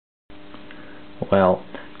Well,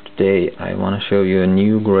 today I want to show you a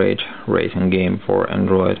new great racing game for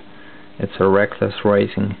Android. It's a reckless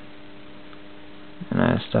racing, and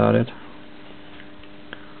I started.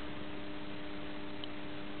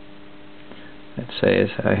 It says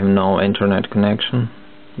I have no internet connection,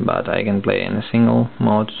 but I can play in a single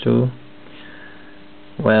mode too.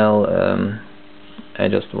 Well, I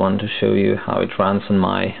just want to show you how it runs on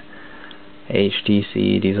my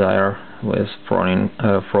HTC Desire with Froyo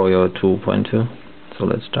 2.2. So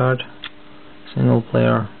let's start. Single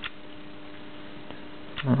player.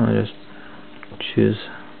 I'll just choose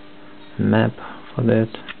a map for that.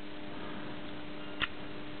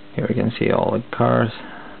 Here you can see all the cars.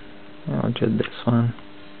 I'll choose this one.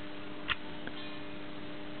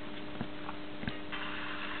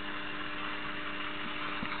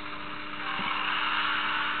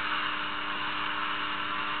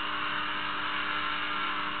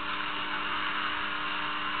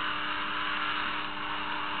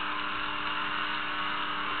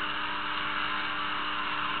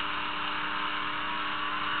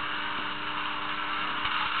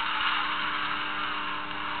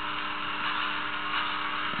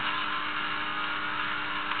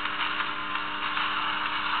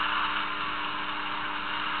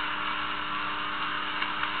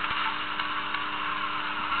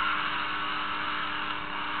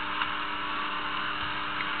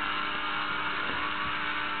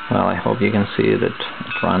 Well, I hope you can see that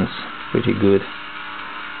it runs pretty good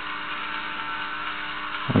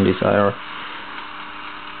on Desire.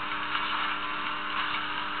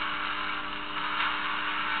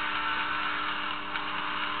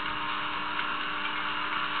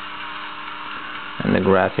 And the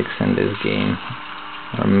graphics in this game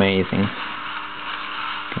are amazing.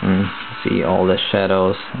 You can see all the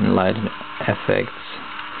shadows and light effects.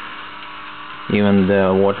 Even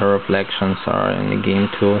the water reflections are in the game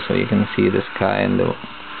too, so you can see the sky and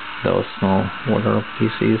those small water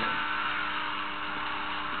pieces.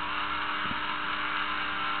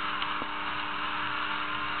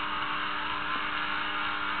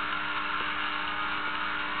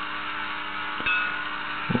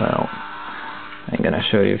 Well, I'm gonna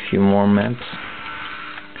show you a few more maps.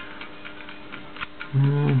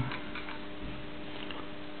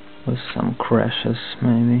 With some crashes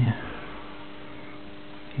maybe.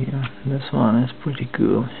 Here, this one is pretty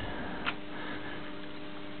cool.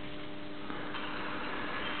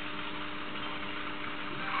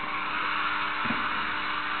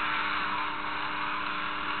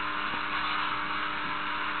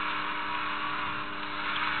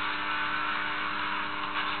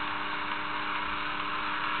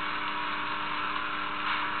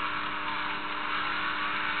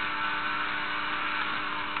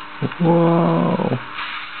 Whoa!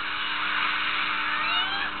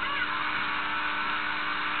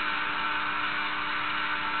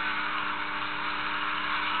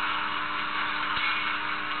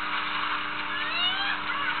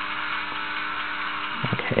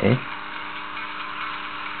 Okay.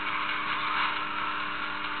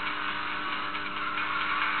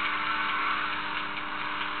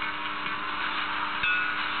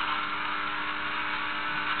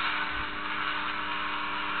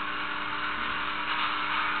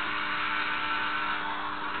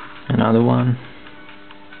 Another one.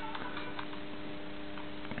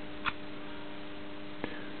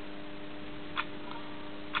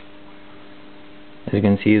 As you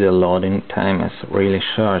can see, the loading time is really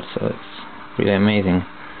short, so it's really amazing.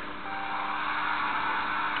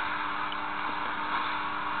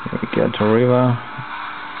 Here we got a river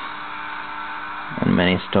and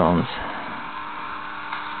many stones.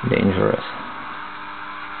 Dangerous.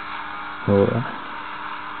 Oh.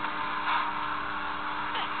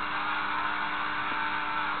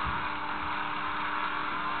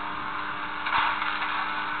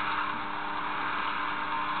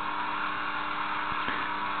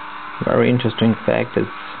 Very interesting fact is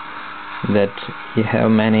that you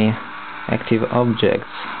have many active objects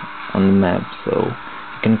on the map, so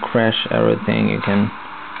you can crash everything, you can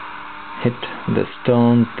hit the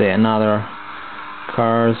stones, the another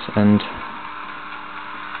cars, and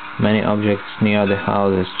many objects near the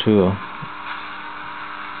houses too.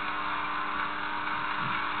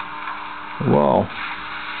 Wow!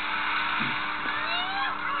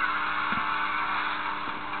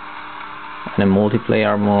 And the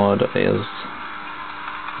multiplayer mode is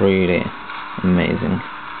really amazing.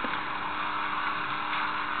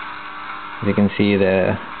 As you can see,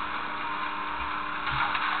 the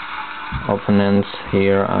opponents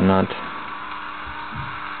here are not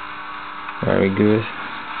very good,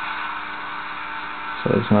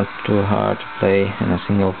 so it's not too hard to play in a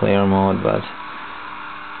single player mode, but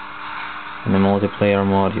In the multiplayer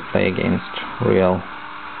mode you play against real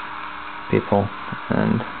people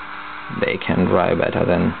and they can drive better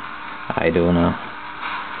than I do now.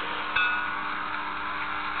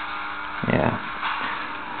 Yeah.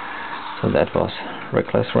 So that was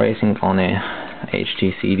Reckless Racing on a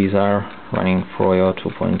HTC Desire running Froyo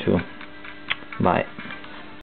 2.2. Bye.